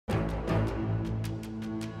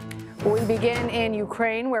We begin in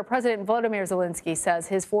Ukraine, where President Volodymyr Zelenskyy says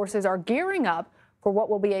his forces are gearing up for what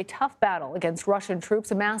will be a tough battle against Russian troops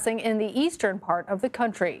amassing in the eastern part of the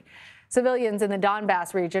country. Civilians in the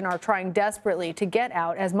Donbass region are trying desperately to get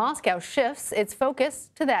out as Moscow shifts its focus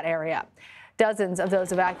to that area. Dozens of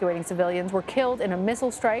those evacuating civilians were killed in a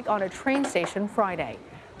missile strike on a train station Friday.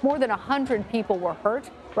 More than 100 people were hurt.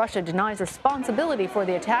 Russia denies responsibility for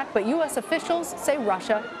the attack, but U.S. officials say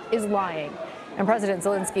Russia is lying. And President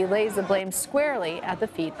Zelenskyy lays the blame squarely at the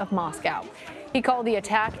feet of Moscow. He called the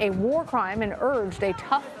attack a war crime and urged a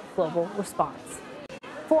tough global response.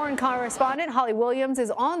 Foreign correspondent Holly Williams is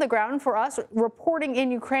on the ground for us, reporting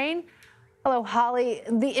in Ukraine. Hello, Holly.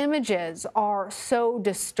 The images are so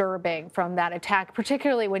disturbing from that attack,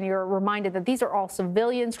 particularly when you're reminded that these are all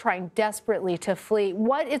civilians trying desperately to flee.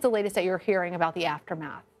 What is the latest that you're hearing about the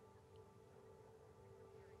aftermath?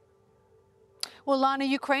 Well, Lana,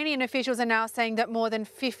 Ukrainian officials are now saying that more than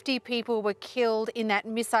 50 people were killed in that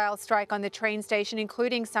missile strike on the train station,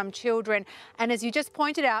 including some children. And as you just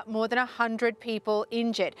pointed out, more than 100 people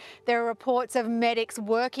injured. There are reports of medics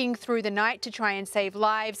working through the night to try and save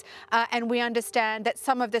lives. And we understand that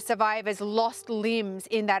some of the survivors lost limbs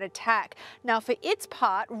in that attack. Now, for its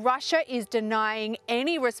part, Russia is denying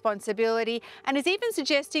any responsibility and is even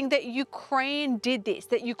suggesting that Ukraine did this,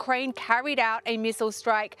 that Ukraine carried out a missile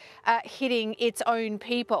strike hitting its own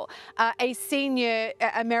people. A senior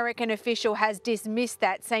American official has dismissed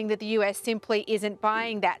that, saying that the US simply isn't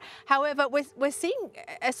buying that. However, we're seeing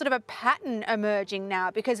a sort of a pattern emerging now,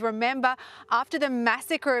 because remember, after the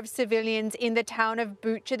massacre of civilians in the town of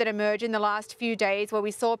Bucha that emerged in the last few days, where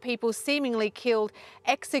we saw people seemingly killed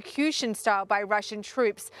execution style by Russian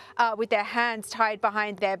troops with their hands tied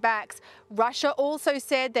behind their backs, Russia also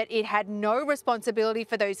said that it had no responsibility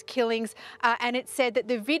for those killings, and it said that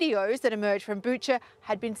the videos that emerged from Bucha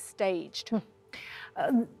had been staged.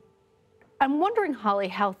 I'm wondering, Holly,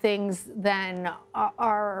 how things then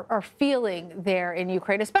are feeling there in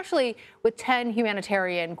Ukraine, especially with 10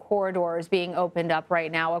 humanitarian corridors being opened up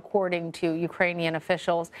right now, according to Ukrainian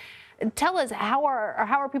officials. Tell us, how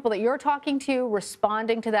are people that you're talking to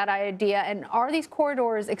responding to that idea, and are these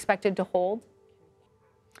corridors expected to hold?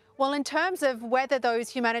 Well, in terms of whether those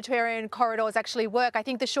humanitarian corridors actually work, I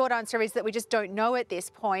think the short answer is that we just don't know at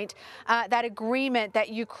this point. That agreement that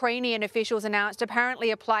Ukrainian officials announced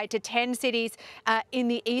apparently applied to 10 cities in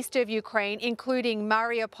the east of Ukraine, including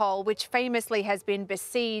Mariupol, which famously has been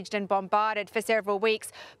besieged and bombarded for several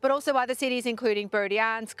weeks, but also other cities including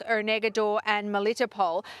Berdyansk, Energodar and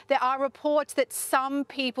Melitopol. There are reports that some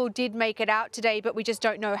people did make it out today, but we just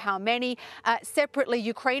don't know how many. Separately,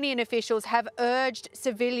 Ukrainian officials have urged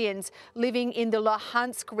civilians living in the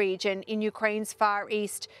Luhansk region in Ukraine's far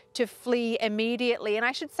east to flee immediately. And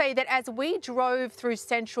I should say that as we drove through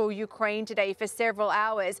central Ukraine today for several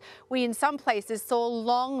hours, we in some places saw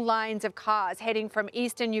long lines of cars heading from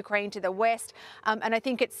eastern Ukraine to the west. And I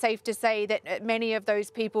think it's safe to say that many of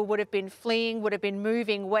those people would have been fleeing, would have been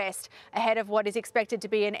moving west ahead of what is expected to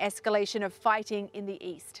be an escalation of fighting in the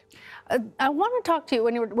east. I want to talk to you,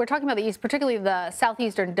 when we're talking about the east, particularly the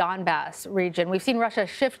southeastern Donbass region. We've seen Russia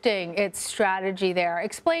shifting its strategy there.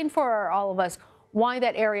 Explain for all of us why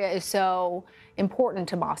that area is so important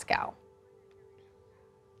to Moscow.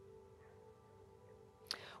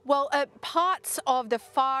 Well, parts of the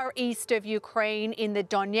far east of Ukraine in the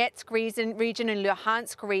Donetsk region and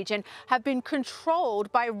Luhansk region have been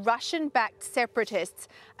controlled by Russian-backed separatists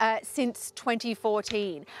since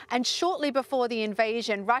 2014. And shortly before the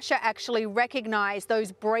invasion, Russia actually recognized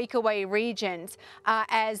those breakaway regions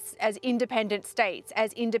as independent states,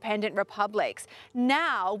 as independent republics.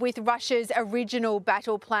 Now, with Russia's original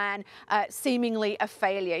battle plan seemingly a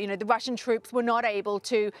failure, you know, the Russian troops were not able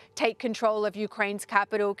to take control of Ukraine's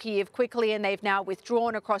capital, Kyiv, quickly, and they've now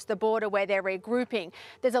withdrawn across the border where they're regrouping.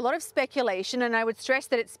 There's a lot of speculation, and I would stress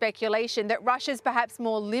that it's speculation, that Russia's perhaps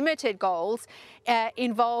more limited goals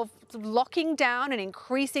involve locking down and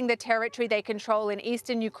increasing the territory they control in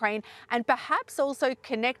eastern Ukraine, and perhaps also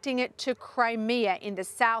connecting it to Crimea in the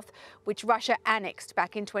south, which Russia annexed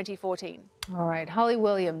back in 2014. All right, Holly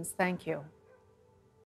Williams, thank you.